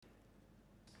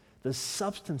The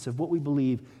substance of what we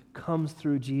believe comes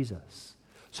through Jesus.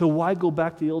 So why go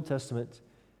back to the Old Testament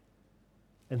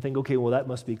and think, okay, well, that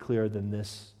must be clearer than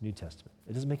this New Testament?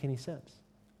 It doesn't make any sense.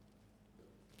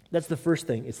 That's the first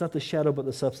thing. It's not the shadow, but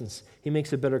the substance. He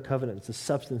makes a better covenant. It's the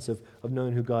substance of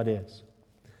knowing who God is.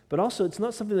 But also, it's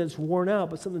not something that's worn out,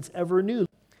 but something that's ever new.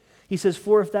 He says,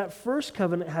 for if that first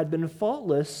covenant had been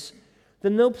faultless,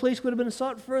 then no place would have been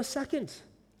sought for a second.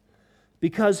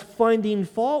 Because finding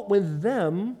fault with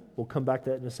them, we'll come back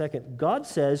to that in a second, God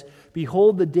says,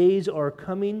 behold, the days are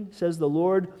coming, says the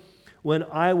Lord, when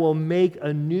I will make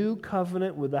a new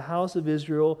covenant with the house of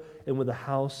Israel and with the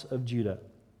house of Judah.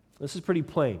 This is pretty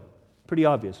plain, pretty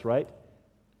obvious, right?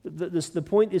 The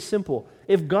point is simple.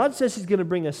 If God says he's going to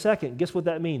bring a second, guess what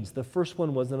that means? The first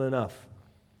one wasn't enough.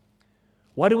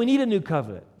 Why do we need a new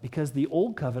covenant? Because the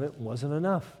old covenant wasn't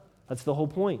enough. That's the whole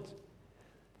point.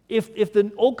 If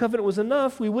the old covenant was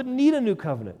enough, we wouldn't need a new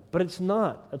covenant. But it's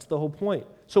not. That's the whole point.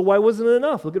 So why wasn't it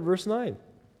enough? Look at verse 9.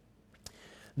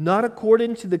 Not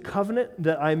according to the covenant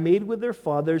that I made with their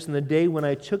fathers in the day when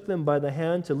I took them by the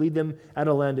hand to lead them out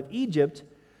of the land of Egypt,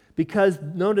 because,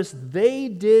 notice, they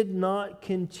did not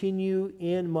continue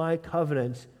in my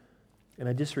covenant, and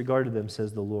I disregarded them,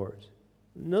 says the Lord.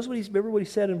 Remember what he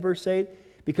said in verse 8?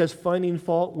 Because finding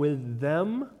fault with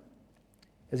them,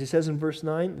 as he says in verse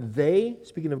 9, they,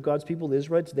 speaking of God's people, the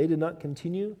Israelites, they did not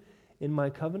continue in my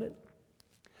covenant.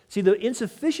 See, the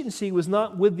insufficiency was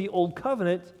not with the old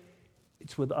covenant,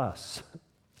 it's with us.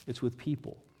 It's with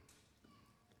people.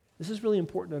 This is really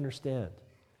important to understand.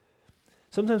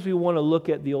 Sometimes we want to look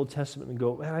at the Old Testament and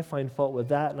go, man, I find fault with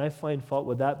that, and I find fault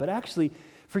with that. But actually,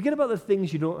 forget about the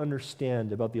things you don't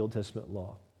understand about the Old Testament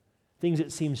law, things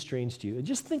that seem strange to you. And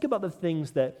just think about the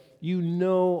things that you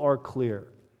know are clear.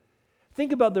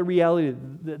 Think about the reality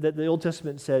that the Old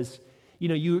Testament says,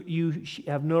 you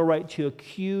have no right to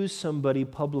accuse somebody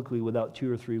publicly without 2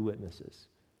 or 3 witnesses.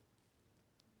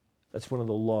 That's one of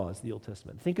the laws of the Old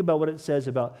Testament. Think about what it says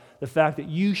about the fact that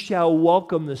you shall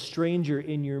welcome the stranger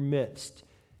in your midst.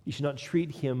 You should not treat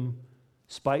him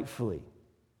spitefully.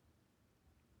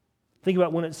 Think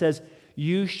about when it says,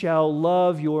 you shall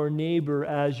love your neighbor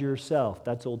as yourself.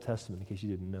 That's Old Testament, in case you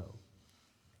didn't know.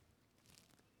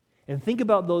 And think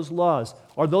about those laws.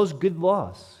 Are those good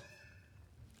laws?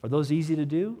 Are those easy to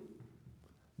do?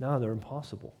 No, they're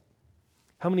impossible.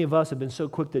 How many of us have been so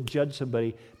quick to judge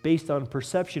somebody based on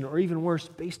perception, or even worse,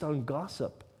 based on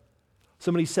gossip?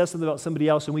 Somebody says something about somebody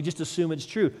else and we just assume it's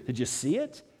true. Did you see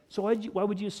it? So why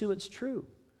would you assume it's true?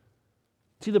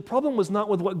 See, the problem was not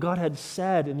with what God had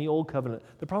said in the Old Covenant.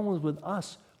 The problem was with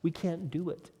us. We can't do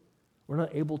it. We're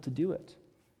not able to do it.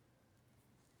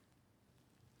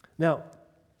 Now,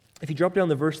 if you drop down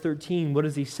to verse 13, what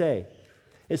does he say?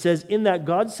 It says, in that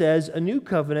God says, a new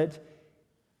covenant,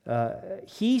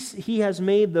 he has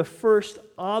made the first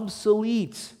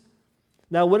obsolete.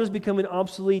 Now, what is becoming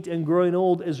obsolete and growing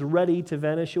old is ready to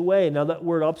vanish away. Now, that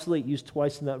word obsolete, used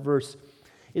twice in that verse,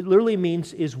 it literally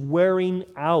means is wearing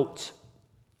out.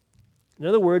 In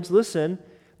other words, listen,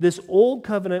 this old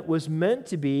covenant was meant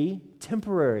to be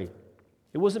temporary.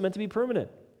 It wasn't meant to be permanent.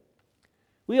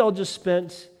 We all just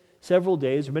spent several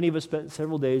days, or many of us spent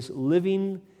several days,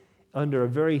 living under a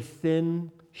very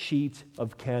thin sheet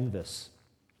of canvas.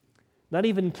 Not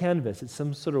even canvas, it's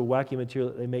some sort of wacky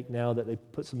material that they make now that they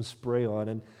put some spray on,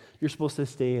 and you're supposed to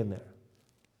stay in there.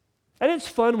 And it's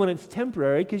fun when it's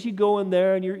temporary, because you go in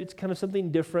there and it's kind of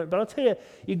something different. But I'll tell you,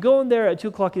 you go in there at 2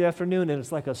 o'clock in the afternoon and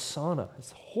it's like a sauna.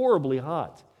 It's horribly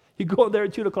hot. You go in there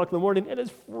at 2 o'clock in the morning and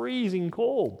it's freezing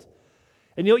cold.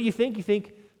 And you know what you think? You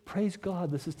think, praise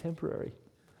God, this is temporary.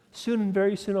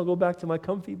 Very soon I'll go back to my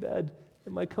comfy bed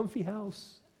in my comfy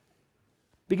house.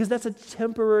 Because that's a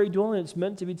temporary dwelling. It's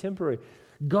meant to be temporary.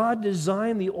 God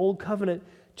designed the old covenant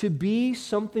to be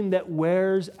something that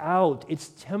wears out. It's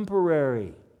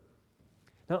temporary.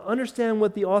 Now understand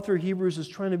what the author of Hebrews is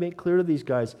trying to make clear to these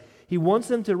guys. He wants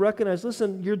them to recognize,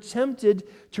 listen, you're tempted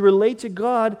to relate to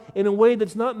God in a way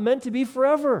that's not meant to be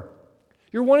forever.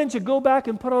 You're wanting to go back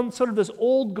and put on sort of this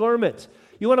old garment.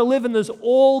 You want to live in this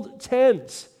old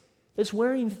tent that's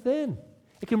wearing thin.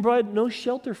 It can provide no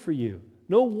shelter for you,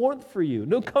 no warmth for you,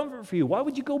 no comfort for you. Why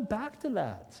would you go back to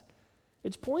that?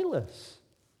 It's pointless.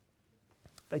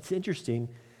 That's interesting.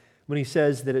 When he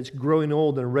says that it's growing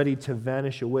old and ready to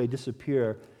vanish away,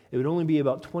 disappear, it would only be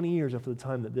about 20 years after the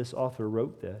time that this author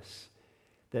wrote this,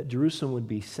 that Jerusalem would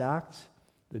be sacked,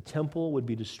 the temple would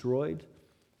be destroyed,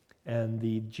 and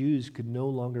the Jews could no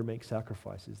longer make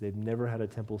sacrifices. They've never had a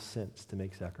temple since to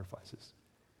make sacrifices,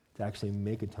 to actually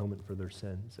make atonement for their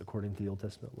sins, according to the Old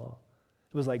Testament law.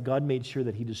 It was like God made sure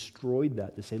that he destroyed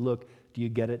that to say, look, do you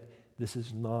get it? This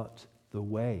is not the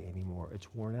way anymore.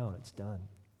 It's worn out. It's done.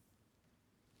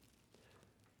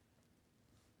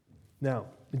 Now,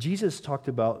 Jesus talked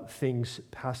about things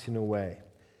passing away.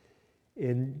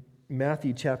 In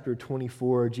Matthew chapter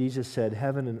 24, Jesus said,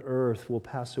 "Heaven and earth will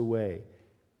pass away,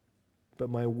 but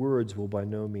my words will by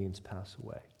no means pass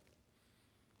away."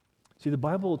 See, the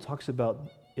Bible talks about,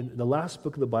 in the last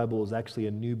book of the Bible is actually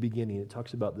a new beginning. It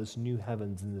talks about this new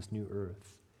heavens and this new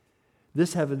earth.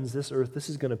 This heavens, this earth, this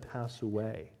is going to pass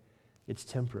away. It's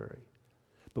temporary.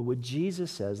 But what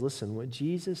Jesus says, listen, what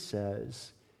Jesus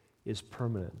says is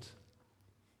permanent.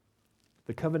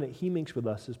 The covenant he makes with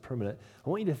us is permanent. I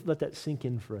want you to let that sink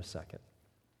in for a second.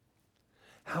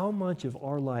 How much of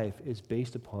our life is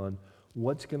based upon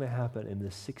what's going to happen in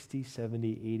the 60,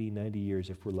 70, 80, 90 years,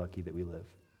 if we're lucky that we live?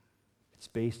 It's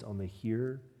based on the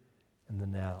here and the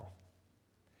now.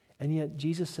 And yet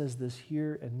Jesus says this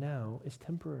here and now is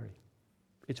temporary.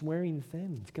 It's wearing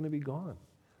thin. It's going to be gone.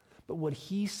 But what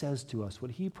he says to us,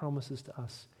 what he promises to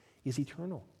us, is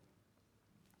eternal.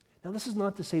 Now, this is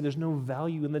not to say there's no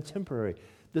value in the temporary.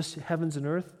 This heavens and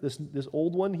earth, this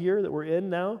old one here that we're in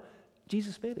now,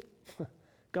 Jesus made it.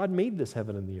 God made this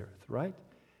heaven and the earth, right?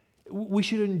 We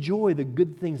should enjoy the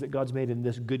good things that God's made in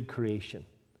this good creation.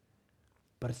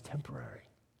 But it's temporary.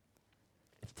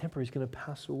 It's temporary. It's going to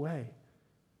pass away.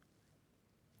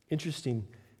 Interesting.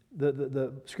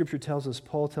 The scripture tells us,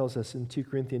 Paul tells us in 2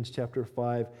 Corinthians chapter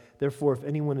 5, "Therefore, if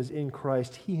anyone is in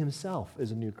Christ, he himself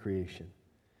is a new creation.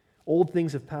 Old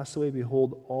things have passed away.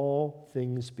 Behold, all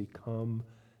things become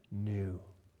new."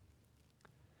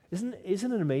 Isn't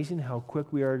it amazing how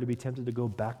quick we are to be tempted to go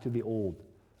back to the old?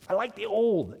 I like the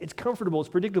old. It's comfortable. It's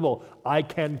predictable. I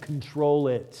can control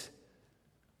it.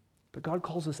 But God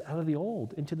calls us out of the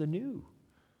old into the new.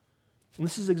 And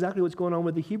this is exactly what's going on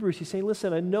with the Hebrews. He's saying,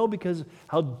 listen, I know because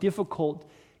how difficult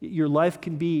your life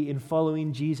can be in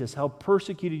following Jesus, how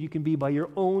persecuted you can be by your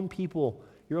own people,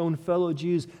 your own fellow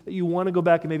Jews, that you want to go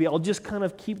back and maybe I'll just kind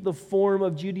of keep the form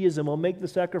of Judaism. I'll make the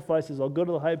sacrifices. I'll go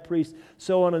to the high priest,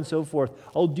 so on and so forth.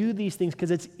 I'll do these things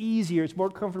because it's easier. It's more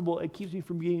comfortable. It keeps me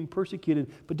from being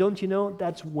persecuted. But don't you know,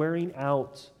 that's wearing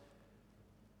out.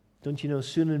 Don't you know,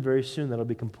 soon and very soon that'll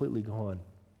be completely gone.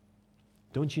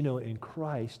 Don't you know, in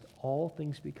Christ, all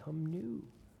things become new.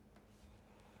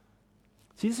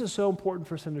 See, this is so important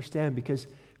for us to understand because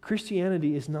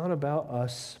Christianity is not about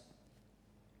us.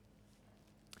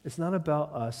 It's not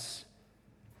about us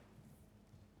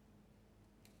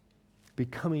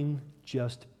becoming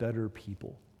just better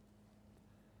people.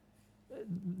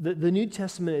 The New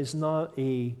Testament is not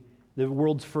the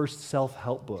world's first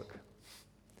self-help book.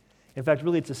 In fact,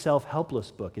 really, it's a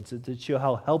self-helpless book. It's to show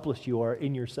how helpless you are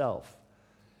in yourself.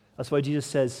 That's why Jesus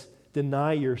says,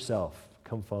 deny yourself,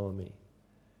 come follow me.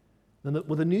 And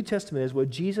what the New Testament is, what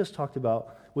Jesus talked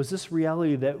about, was this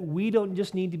reality that we don't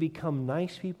just need to become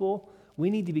nice people, we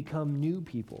need to become new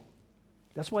people.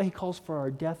 That's why he calls for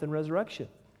our death and resurrection.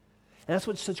 And that's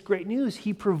what's such great news.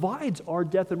 He provides our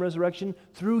death and resurrection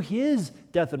through his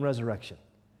death and resurrection.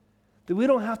 That we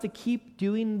don't have to keep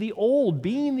doing the old,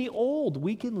 being the old.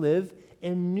 We can live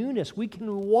in newness. We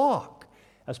can walk,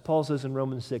 as Paul says in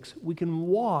Romans 6, we can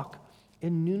walk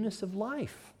in newness of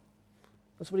life.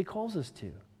 That's what he calls us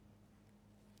to.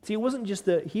 See, it wasn't just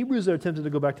the Hebrews that are tempted to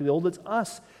go back to the old, it's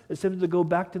us that's tempted to go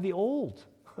back to the old.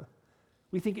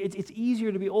 We think it's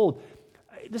easier to be old.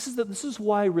 This is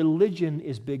why religion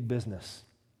is big business.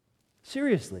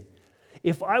 Seriously.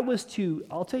 If I was to,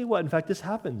 I'll tell you what, in fact, this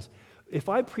happens. If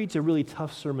I preach a really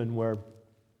tough sermon where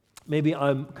maybe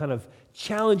I'm kind of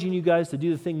challenging you guys to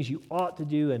do the things you ought to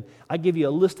do, and I give you a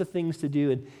list of things to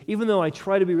do, and even though I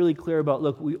try to be really clear about,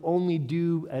 look, we only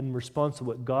do and respond to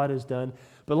what God has done,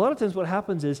 but a lot of times what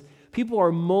happens is people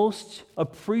are most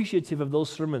appreciative of those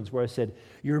sermons where I said,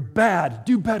 you're bad,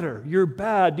 do better, you're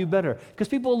bad, do better, because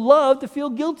people love to feel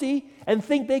guilty and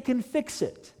think they can fix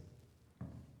it.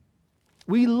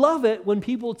 We love it when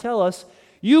people tell us,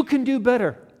 you can do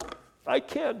better. I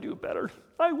can do better.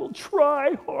 I will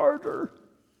try harder.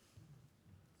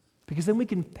 Because then we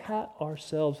can pat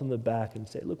ourselves on the back and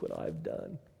say, look what I've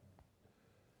done.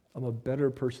 I'm a better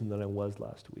person than I was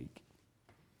last week.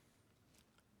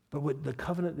 But what the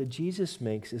covenant that Jesus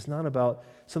makes is not about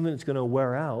something that's going to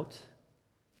wear out.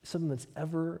 It's something that's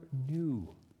ever new.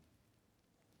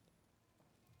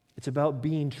 It's about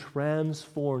being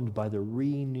transformed by the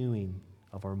renewing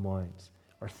of our minds.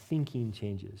 Our thinking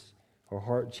changes. Our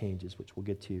heart changes, which we'll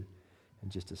get to in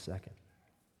just a second.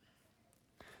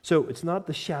 So it's not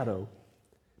the shadow,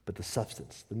 but the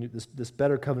substance. This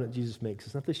better covenant Jesus makes.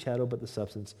 It's not the shadow, but the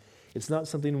substance. It's not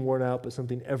something worn out, but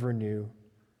something ever new.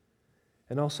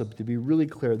 And also, to be really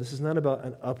clear, this is not about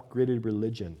an upgraded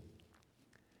religion.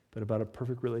 but about a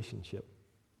perfect relationship.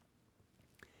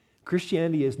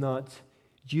 Christianity is not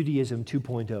Judaism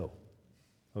 2.0,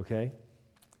 okay?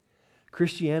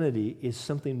 Christianity is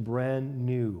something brand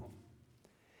new.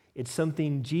 It's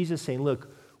something Jesus saying,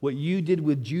 look, what you did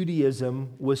with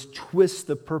Judaism was twist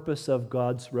the purpose of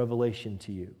God's revelation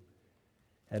to you.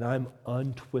 And I'm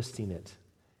untwisting it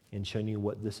and showing you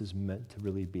what this is meant to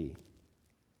really be.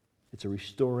 It's a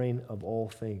restoring of all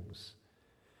things.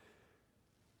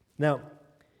 Now,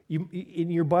 in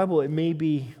your Bible, it may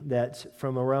be that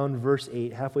from around verse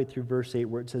 8, halfway through verse 8,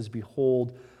 where it says,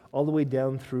 behold, all the way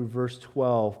down through verse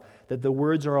 12, that the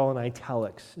words are all in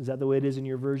italics. Is that the way it is in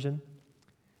your version?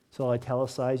 It's all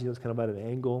italicized, it's kind of at an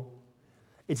angle.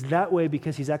 It's that way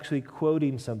because he's actually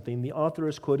quoting something. The author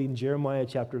is quoting Jeremiah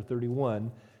chapter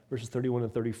 31, verses 31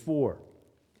 and 34.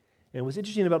 And what's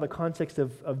interesting about the context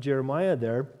of Jeremiah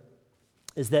there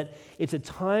is that it's a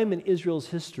time in Israel's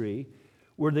history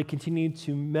where they continue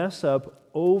to mess up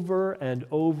over and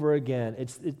over again.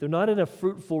 They're not in a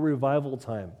fruitful revival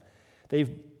time. They've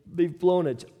blown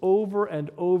it over and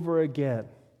over again.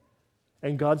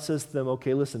 And God says to them,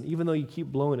 okay, listen, even though you keep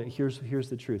blowing it, here's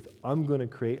the truth. I'm going to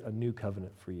create a new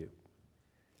covenant for you.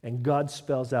 And God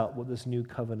spells out what this new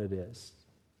covenant is.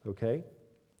 Okay?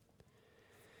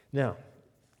 Now,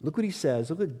 look what he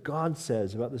says. Look what God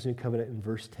says about this new covenant in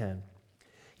verse 10.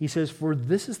 He says, for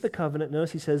this is the covenant,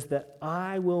 notice he says, that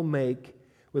I will make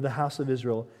with the house of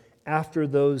Israel after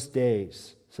those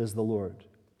days, says the Lord.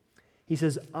 He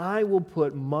says, I will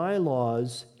put my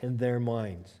laws in their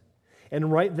minds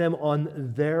and write them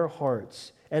on their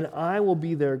hearts, and I will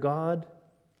be their God,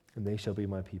 and they shall be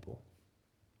my people.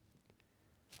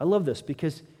 I love this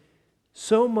because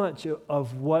so much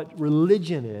of what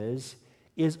religion is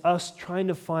us trying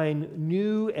to find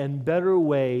new and better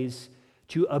ways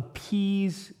to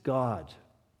appease God.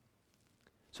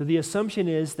 So the assumption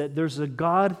is that there's a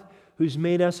God who's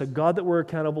made us, a God that we're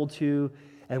accountable to,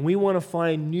 and we want to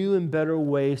find new and better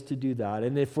ways to do that.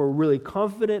 And if we're really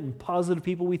confident and positive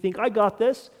people, we think, I got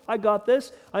this,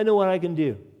 I know what I can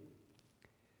do.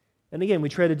 And again, we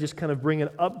try to just kind of bring an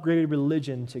upgraded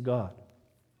religion to God.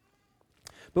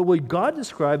 But what God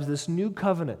describes, this new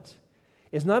covenant,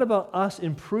 is not about us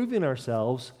improving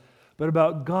ourselves, but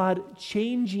about God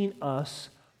changing us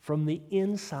from the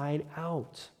inside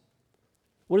out.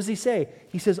 What does he say?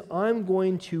 He says, I'm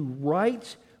going to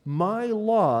write my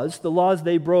laws, the laws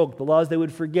they broke, the laws they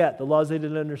would forget, the laws they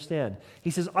didn't understand.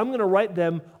 He says, I'm going to write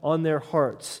them on their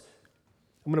hearts.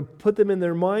 I'm going to put them in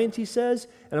their minds, he says,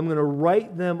 and I'm going to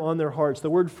write them on their hearts. The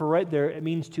word for write there, it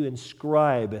means to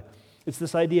inscribe. It's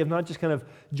this idea of not just kind of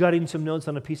jotting some notes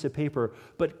on a piece of paper,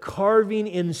 but carving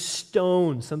in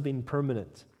stone something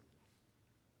permanent.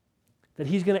 That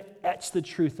he's going to etch the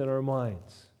truth in our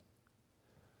minds.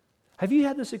 Have you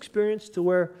had this experience to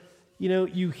where,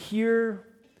 you hear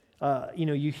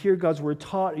God's word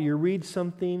taught, or you read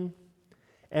something,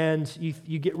 and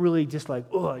you get really just like,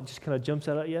 it just kind of jumps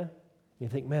out at you. You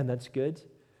think, man, that's good.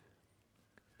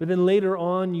 But then later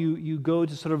on, you go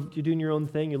to you're doing your own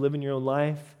thing, you're living your own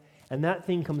life, and that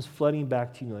thing comes flooding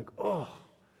back to you, and you're like,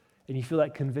 and you feel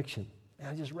that conviction. Man,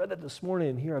 I just read that this morning,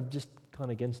 and here I've just gone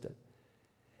against it.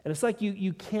 And it's like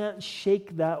you can't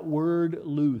shake that word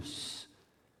loose.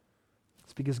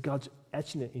 It's because God's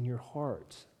etching it in your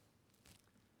heart.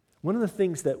 One of the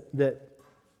things one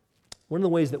of the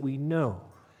ways that we know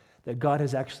that God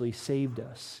has actually saved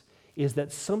us is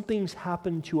that something's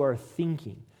happened to our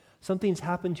thinking, something's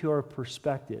happened to our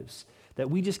perspectives, that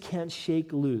we just can't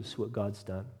shake loose what God's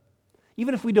done.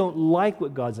 Even if we don't like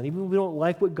what God's done, even if we don't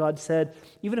like what God said,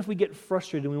 even if we get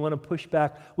frustrated and we want to push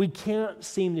back, we can't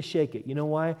seem to shake it. You know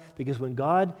why? Because when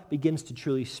God begins to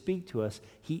truly speak to us,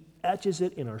 he etches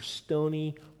it in our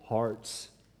stony hearts.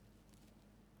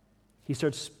 He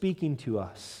starts speaking to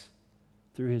us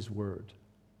through his word.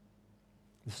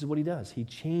 This is what he does. He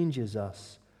changes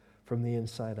us from the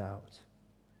inside out.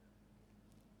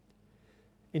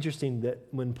 Interesting that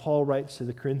when Paul writes to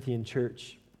the Corinthian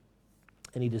church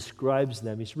and he describes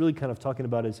them, he's really kind of talking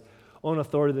about his own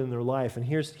authority in their life. And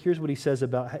here's what he says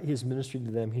about his ministry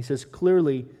to them. He says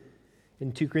clearly,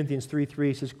 in 2 Corinthians 3:3,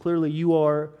 he says, clearly you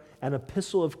are an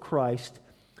epistle of Christ,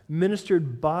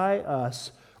 ministered by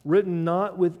us, written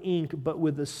not with ink, but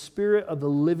with the Spirit of the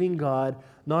living God,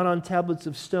 not on tablets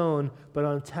of stone, but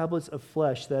on tablets of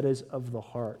flesh, that is, of the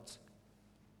heart.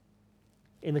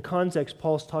 In the context,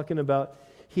 Paul's talking about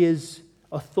his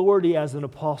authority as an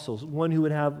apostle, one who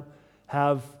would have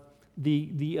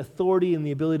the authority and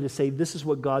the ability to say, this is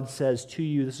what God says to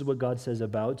you, this is what God says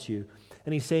about you.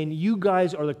 And he's saying, you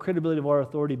guys are the credibility of our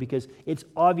authority because it's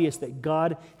obvious that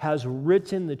God has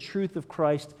written the truth of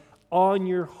Christ on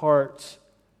your heart.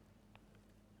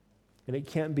 and it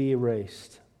can't be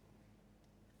erased.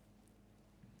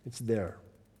 It's there.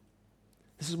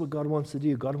 This is what God wants to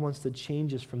do. God wants to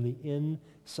change us from the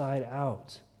inside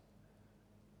out.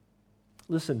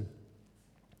 Listen,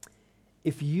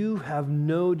 if you have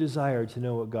no desire to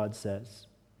know what God says,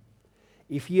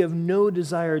 if you have no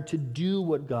desire to do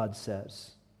what God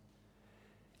says,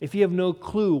 if you have no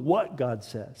clue what God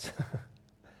says,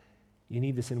 you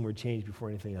need this inward change before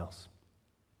anything else.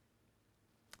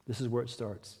 This is where it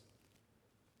starts.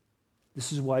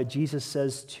 This is why Jesus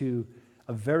says to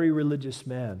a very religious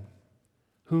man,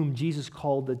 whom Jesus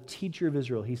called the teacher of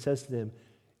Israel, he says to them,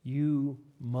 you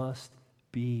must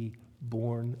be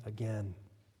born again.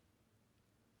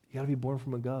 You got to be born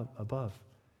from above.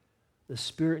 The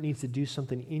Spirit needs to do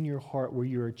something in your heart where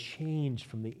you are changed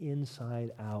from the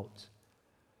inside out.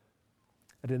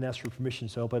 I didn't ask for permission,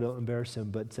 so I hope I don't embarrass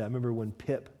him, but I remember when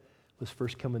Pip was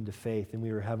first coming to faith, and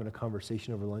we were having a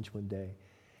conversation over lunch one day,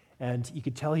 and you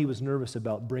could tell he was nervous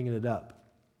about bringing it up.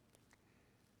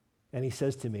 And he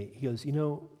says to me, he goes,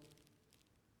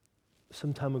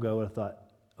 some time ago I would have thought,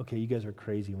 okay, you guys are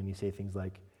crazy when you say things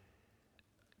like,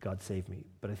 God saved me.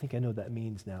 But I think I know what that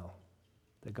means now,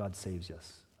 that God saves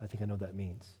us. I think I know what that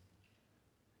means.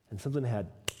 And something had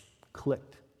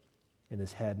clicked in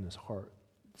his head and his heart.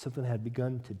 Something had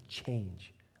begun to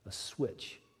change. A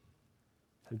switch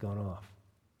had gone off.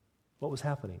 What was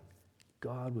happening?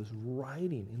 God was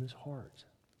writing in his heart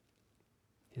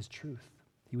his truth.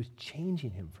 He was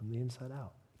changing him from the inside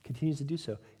out. Continues to do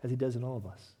so, as he does in all of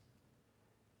us.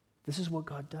 This is what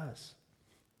God does.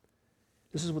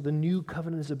 This is what the new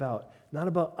covenant is about. Not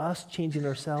about us changing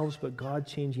ourselves, but God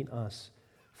changing us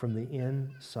from the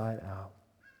inside out.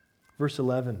 Verse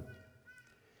 11,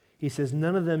 he says,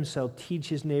 none of them shall teach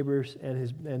his neighbors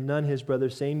and none his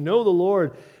brothers, saying, know the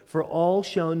Lord, for all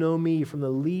shall know me, from the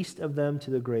least of them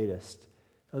to the greatest.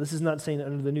 Now, this is not saying that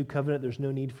under the new covenant there's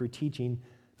no need for teaching.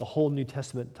 The whole New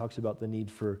Testament talks about the need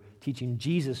for teaching.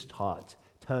 Jesus taught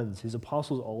tons. His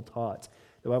apostles all taught.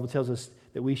 The Bible tells us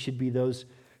that we should be those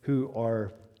who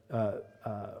are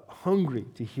hungry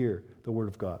to hear the Word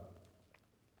of God.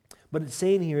 But it's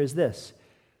saying here is this: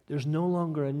 there's no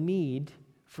longer a need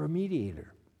for a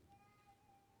mediator.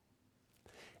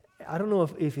 I don't know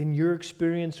if in your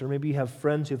experience, or maybe you have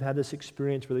friends who've had this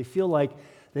experience where they feel like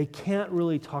they can't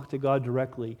really talk to God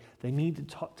directly. They need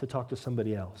to talk to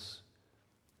somebody else.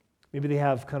 Maybe they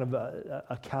have kind of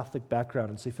a Catholic background,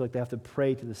 and so they feel like they have to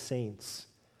pray to the saints,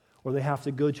 or they have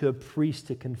to go to a priest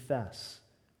to confess.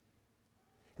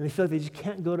 And they feel like they just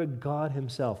can't go to God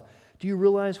himself. Do you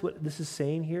realize what this is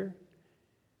saying here?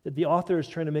 That the author is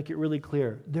trying to make it really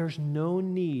clear. There's no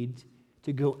need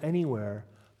to go anywhere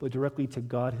but directly to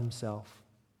God himself.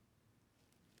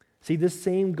 See, this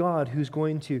same God who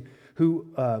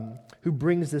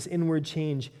brings this inward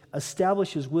change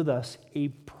establishes with us a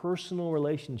personal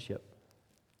relationship.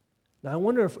 Now, I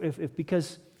wonder if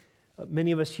because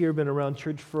many of us here have been around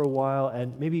church for a while,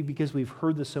 and maybe because we've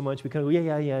heard this so much, we kind of go,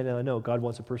 yeah, I know, God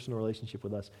wants a personal relationship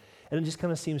with us. And it just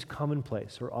kind of seems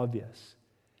commonplace or obvious.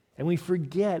 And we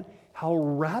forget how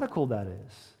radical that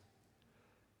is.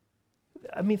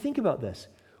 I mean, think about this.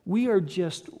 We are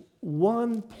just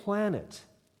one planet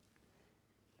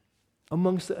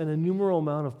amongst an innumerable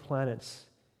amount of planets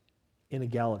in a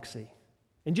galaxy.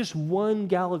 And just one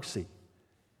galaxy,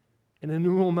 an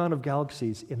innumerable amount of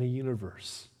galaxies in a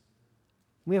universe.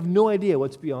 We have no idea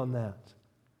what's beyond that.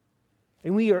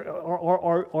 And we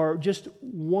are just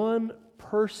one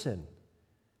person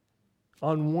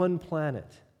on one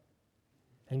planet.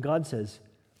 And God says,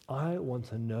 I want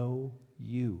to know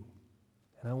you,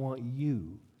 and I want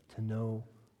you to know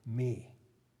me.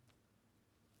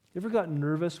 You ever got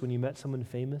nervous when you met someone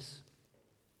famous?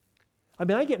 I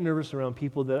mean, I get nervous around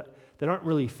people that aren't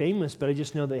really famous, but I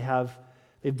just know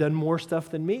they've done more stuff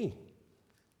than me.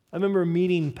 I remember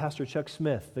meeting Pastor Chuck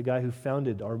Smith, the guy who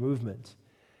founded our movement.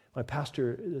 My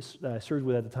pastor that I served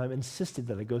with at the time insisted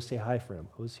that I go say hi for him.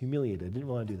 I was humiliated. I didn't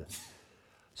want to do this.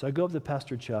 So I go up to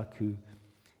Pastor Chuck, who,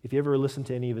 if you ever listen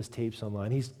to any of his tapes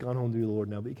online, he's gone home to the Lord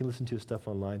now, but you can listen to his stuff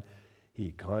online.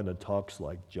 He kind of talks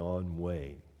like John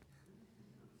Wayne.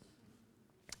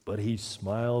 But he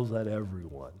smiles at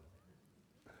everyone.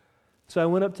 So I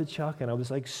went up to Chuck, and I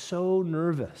was like so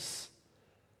nervous,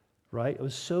 right? I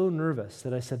was so nervous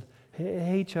that I said,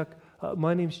 hey Chuck,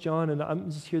 my name's John, and I'm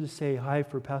just here to say hi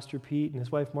for Pastor Pete and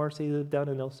his wife Marcy. They live down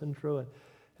in El Centro. And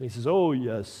he says, oh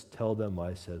yes, tell them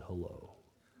I said hello.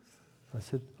 I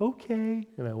said, okay,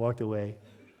 and I walked away.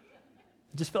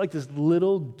 I just felt like this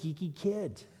little geeky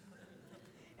kid.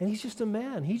 And he's just a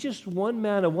man. He's just one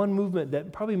man of one movement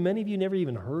that probably many of you never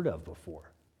even heard of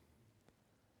before.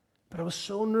 But I was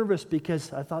so nervous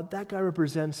because I thought that guy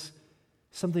represents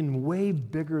something way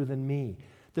bigger than me.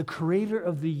 The creator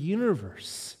of the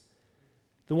universe,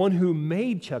 the one who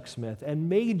made Chuck Smith and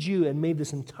made you and made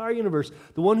this entire universe,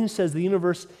 the one who says the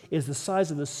universe is the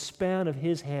size of the span of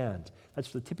his hand.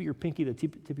 That's the tip of your pinky, the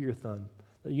tip of your thumb.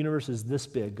 The universe is this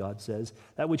big, God says.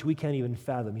 That which we can't even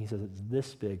fathom, he says it's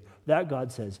this big. That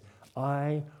God says,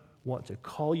 I want to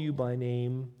call you by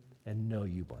name and know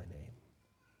you by name.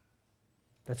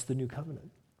 That's the new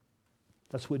covenant.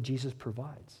 That's what Jesus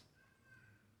provides.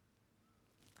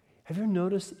 Have you ever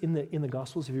noticed in the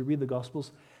Gospels, if you read the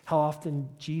Gospels, how often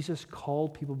Jesus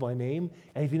called people by name?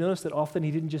 And if you notice that often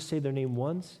he didn't just say their name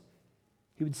once,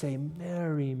 he would say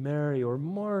Mary, Mary, or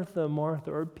Martha,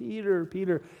 Martha, or Peter,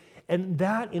 Peter. And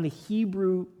that in a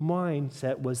Hebrew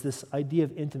mindset was this idea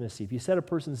of intimacy. If you said a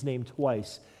person's name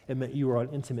twice, it meant you were on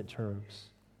intimate terms.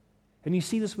 And you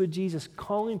see this with Jesus,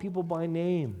 calling people by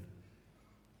name.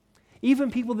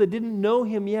 Even people that didn't know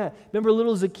him yet. Remember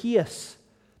little Zacchaeus,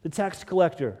 the tax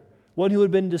collector, one who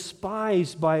had been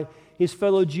despised by his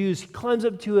fellow Jews. He climbs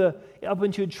up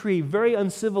into a tree, very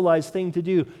uncivilized thing to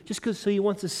do, just so he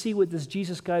wants to see what this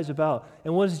Jesus guy's about.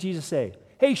 And what does Jesus say?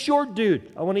 Hey, short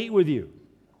dude, I want to eat with you.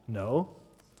 No.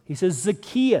 He says,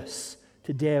 Zacchaeus,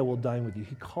 today I will dine with you.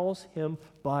 He calls him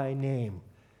by name.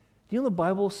 Do you know the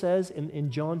Bible says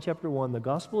in John chapter 1, the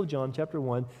Gospel of John chapter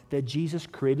 1, that Jesus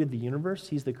created the universe?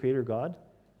 He's the creator God.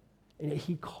 And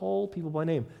he called people by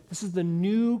name. This is the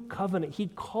new covenant. He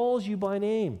calls you by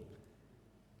name.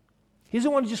 He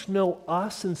doesn't want to just know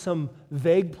us in some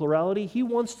vague plurality. He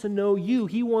wants to know you.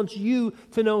 He wants you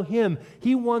to know him.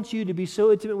 He wants you to be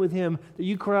so intimate with him that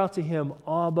you cry out to him,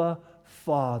 Abba,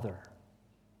 Father.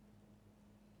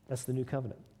 That's the new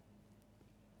covenant.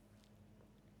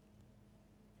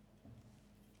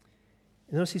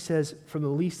 And notice he says, from the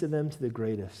least of them to the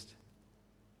greatest.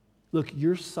 Look,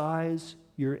 your size,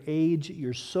 your age,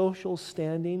 your social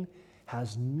standing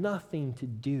has nothing to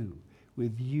do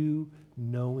with you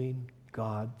knowing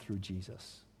God through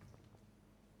Jesus.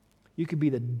 You could be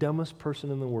the dumbest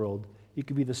person in the world. You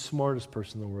could be the smartest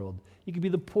person in the world. You could be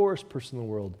the poorest person in the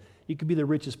world. You could be the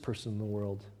richest person in the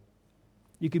world.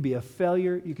 You could be a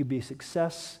failure. You could be a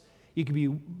success. You could be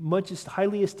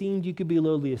highly esteemed. You could be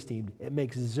lowly esteemed. It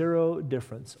makes zero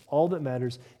difference. All that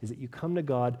matters is that you come to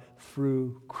God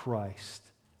through Christ.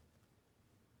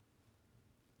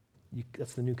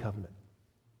 That's the new covenant.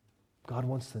 God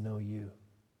wants to know you.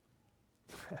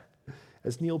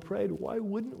 As Neil prayed, why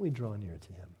wouldn't we draw near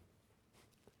to him?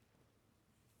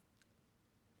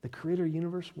 The creator of the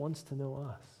universe wants to know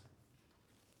us.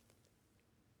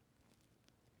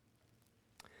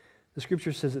 The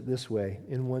scripture says it this way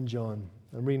in 1 John.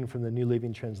 I'm reading from the New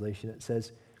Living Translation. It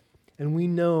says, and we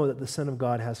know that the Son of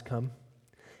God has come,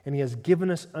 and he has given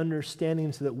us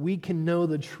understanding so that we can know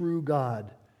the true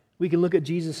God. We can look at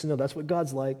Jesus and know that's what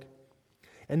God's like.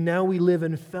 And now we live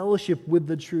in fellowship with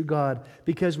the true God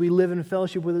because we live in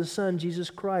fellowship with his Son, Jesus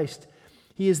Christ.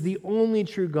 He is the only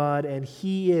true God, and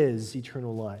he is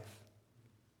eternal life.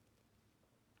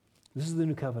 This is the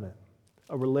new covenant,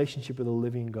 a relationship with a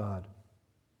living God.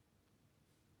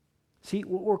 See,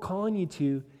 what we're calling you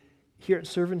to here at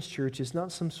Servants Church is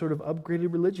not some sort of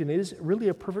upgraded religion. It is really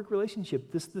a perfect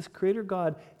relationship. This creator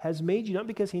God has made you, not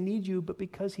because he needs you, but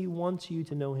because he wants you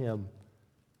to know him.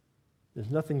 There's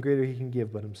nothing greater he can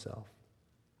give but himself.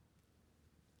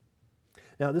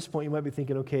 Now, at this point, you might be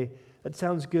thinking, okay, that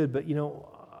sounds good, but,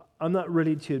 I'm not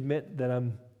ready to admit that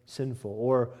I'm sinful.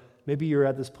 Or maybe you're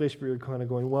at this place where you're kind of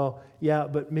going, well, yeah,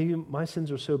 but maybe my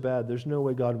sins are so bad, there's no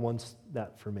way God wants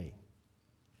that for me.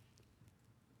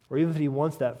 Or even if he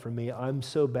wants that from me, I'm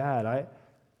so bad.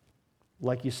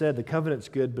 Like you said, the covenant's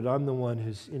good, but I'm the one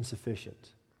who's insufficient.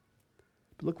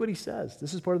 But look what he says.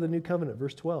 This is part of the new covenant,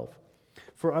 verse 12.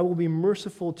 For I will be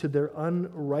merciful to their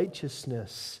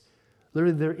unrighteousness,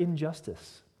 literally their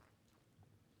injustice.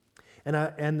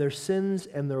 And their sins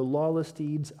and their lawless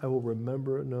deeds I will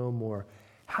remember no more.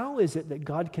 How is it that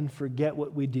God can forget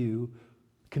what we do,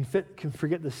 can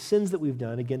forget the sins that we've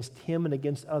done against him and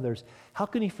against others? How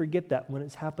can he forget that when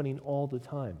it's happening all the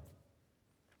time?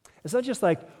 It's not just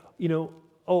like,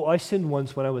 I sinned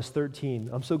once when I was 13.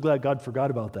 I'm so glad God forgot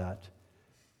about that.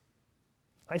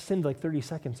 I sinned like 30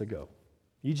 seconds ago.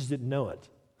 You just didn't know it.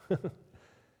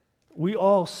 We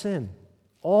all sin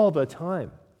all the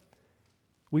time.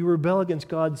 We rebel against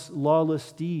God's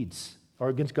lawless deeds or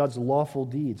against God's lawful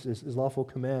deeds, his lawful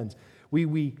commands.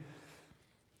 We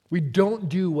don't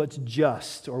do what's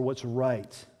just or what's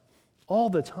right all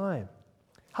the time.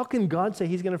 How can God say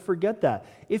he's going to forget that?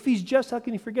 If he's just, how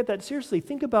can he forget that? Seriously,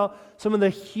 think about some of the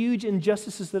huge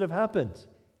injustices that have happened.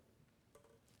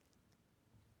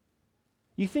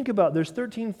 You think about there's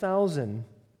 13,000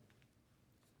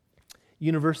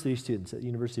 university students at the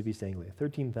University of East Anglia,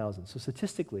 13,000. So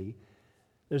statistically,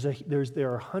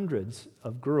 there are hundreds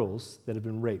of girls that have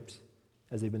been raped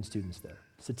as they've been students there,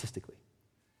 statistically.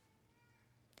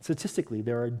 Statistically,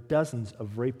 there are dozens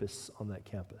of rapists on that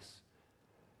campus.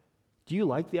 Do you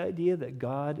like the idea that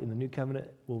God in the new covenant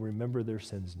will remember their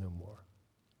sins no more?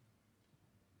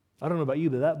 I don't know about you,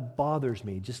 but that bothers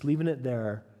me. Just leaving it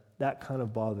there, that kind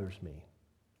of bothers me.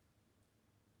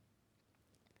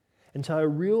 Until I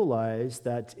realized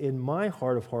that in my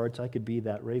heart of hearts, I could be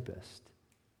that rapist.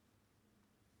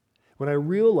 When I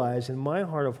realized in my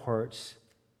heart of hearts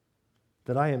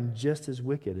that I am just as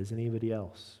wicked as anybody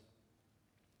else,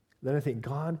 then I think,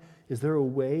 God, is there a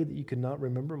way that you cannot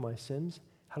remember my sins?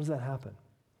 How does that happen?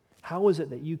 How is it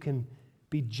that you can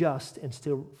be just and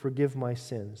still forgive my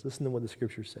sins? Listen to what the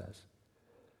scripture says.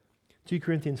 2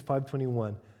 Corinthians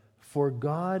 5:21, for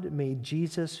God made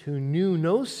Jesus, who knew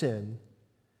no sin,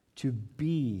 to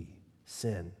be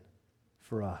sin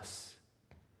for us,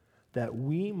 that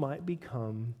we might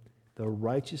become the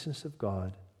righteousness of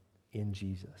God in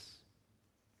Jesus.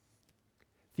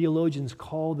 Theologians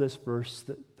call this verse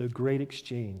the great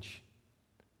exchange.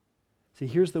 See,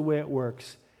 here's the way it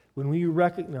works. When we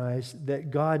recognize that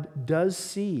God does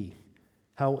see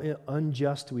how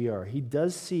unjust we are, He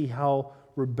does see how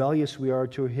rebellious we are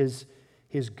to His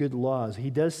good laws, He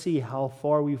does see how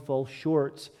far we fall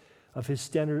short of His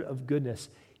standard of goodness.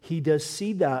 He does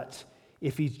see that.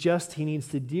 If He's just, He needs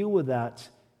to deal with that.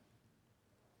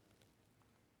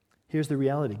 Here's the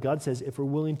reality. God says if we're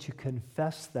willing to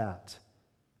confess that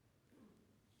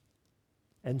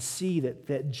and see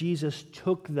that Jesus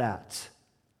took that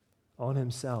on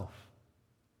Himself,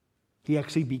 He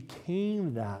actually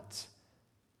became that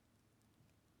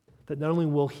not only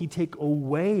will He take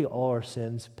away all our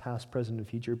sins, past, present, and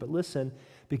future, but listen,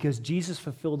 because Jesus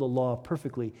fulfilled the law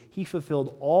perfectly, He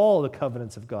fulfilled all the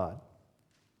covenants of God,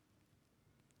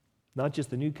 not just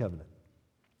the new covenant.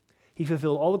 He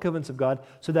fulfilled all the covenants of God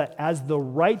so that as the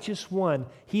righteous one,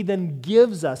 He then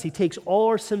gives us, He takes all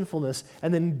our sinfulness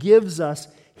and then gives us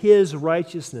His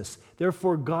righteousness.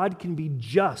 Therefore, God can be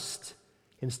just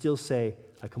and still say,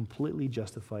 I completely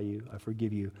justify you, I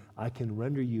forgive you, I can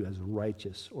render you as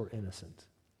righteous or innocent.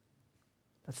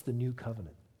 That's the new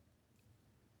covenant.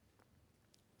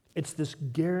 It's this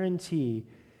guarantee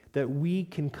that we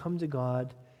can come to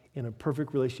God in a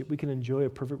perfect relationship. We can enjoy a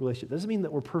perfect relationship. It doesn't mean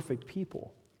that we're perfect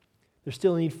people. There's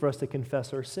still a need for us to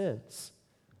confess our sins.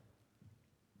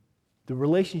 The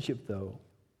relationship, though,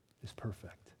 is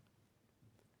perfect.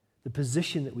 The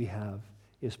position that we have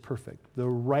is perfect. The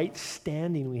right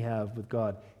standing we have with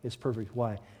God is perfect.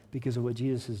 Why? Because of what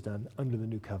Jesus has done under the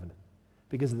new covenant.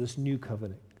 Because of this new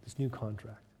covenant, this new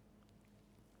contract.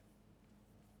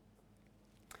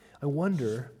 I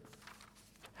wonder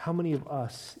how many of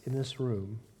us in this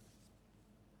room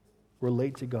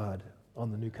relate to God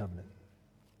on the new covenant.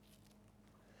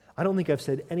 I don't think I've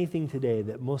said anything today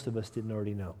that most of us didn't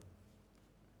already know.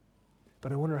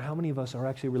 But I wonder how many of us are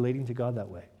actually relating to God that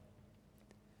way.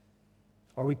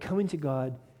 Are we coming to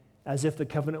God as if the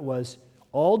covenant was,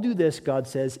 I'll do this, God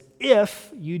says,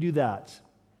 if you do that?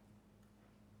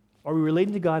 Are we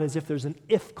relating to God as if there's an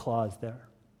if clause there?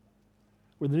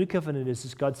 Where the new covenant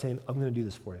is God saying, I'm going to do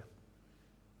this for you.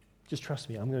 Just trust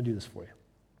me, I'm going to do this for you.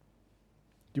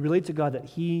 Do you relate to God that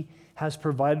He has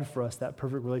provided for us that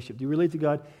perfect relationship? Do you relate to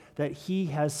God that He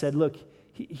has said, look,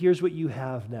 here's what you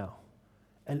have now,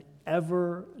 an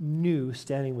ever new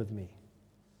standing with me?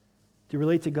 Do you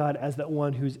relate to God as that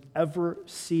one who's ever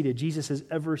seated? Jesus is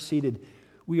ever seated.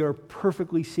 We are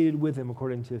perfectly seated with Him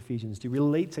according to Ephesians. Do you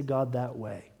relate to God that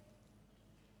way?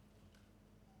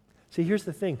 See, here's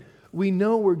the thing. We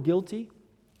know we're guilty.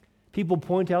 People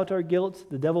point out our guilt.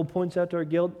 The devil points out our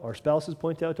guilt. Our spouses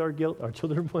point out our guilt. Our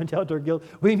children point out our guilt.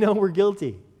 We know we're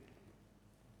guilty.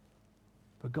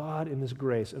 But God, in His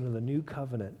grace, under the new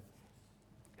covenant,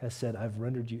 has said, I've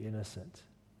rendered you innocent.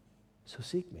 So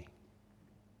seek me.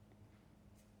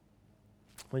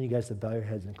 I want you guys to bow your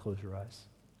heads and close your eyes.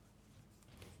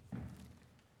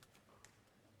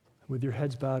 With your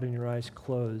heads bowed and your eyes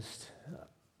closed,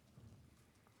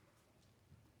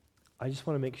 I just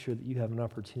want to make sure that you have an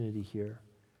opportunity here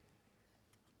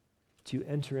to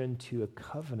enter into a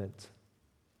covenant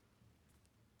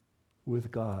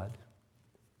with God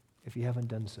if you haven't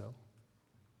done so.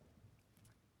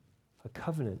 A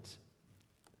covenant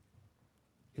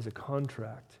is a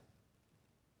contract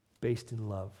based in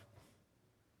love.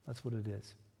 That's what it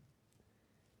is.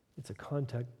 It's a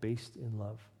contract based in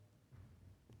love.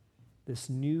 This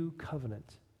new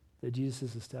covenant that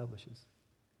Jesus establishes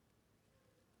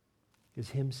is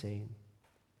Him saying,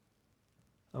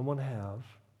 I want to have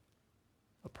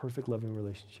a perfect loving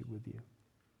relationship with you.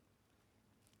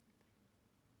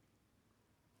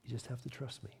 You just have to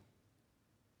trust me.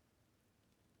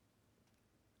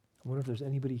 I wonder if there's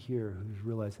anybody here who's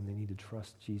realizing they need to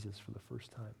trust Jesus for the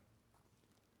first time.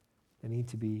 They need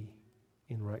to be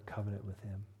in right covenant with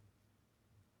him.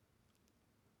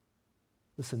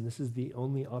 Listen, this is the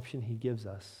only option he gives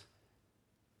us,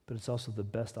 but it's also the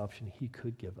best option he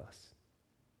could give us.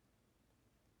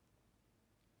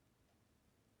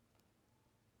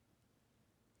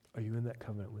 Are you in that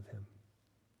covenant with him?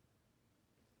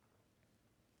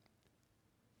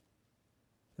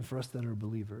 And for us that are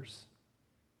believers,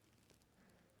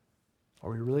 are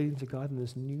we relating to God in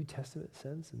this New Testament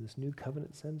sense, in this New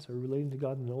Covenant sense, or are we relating to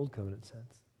God in an Old Covenant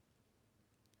sense?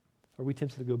 Are we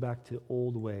tempted to go back to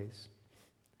old ways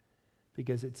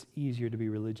because it's easier to be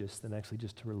religious than actually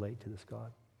just to relate to this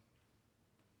God?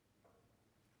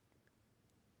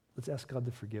 Let's ask God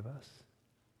to forgive us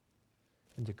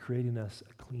and to create in us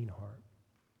a clean heart.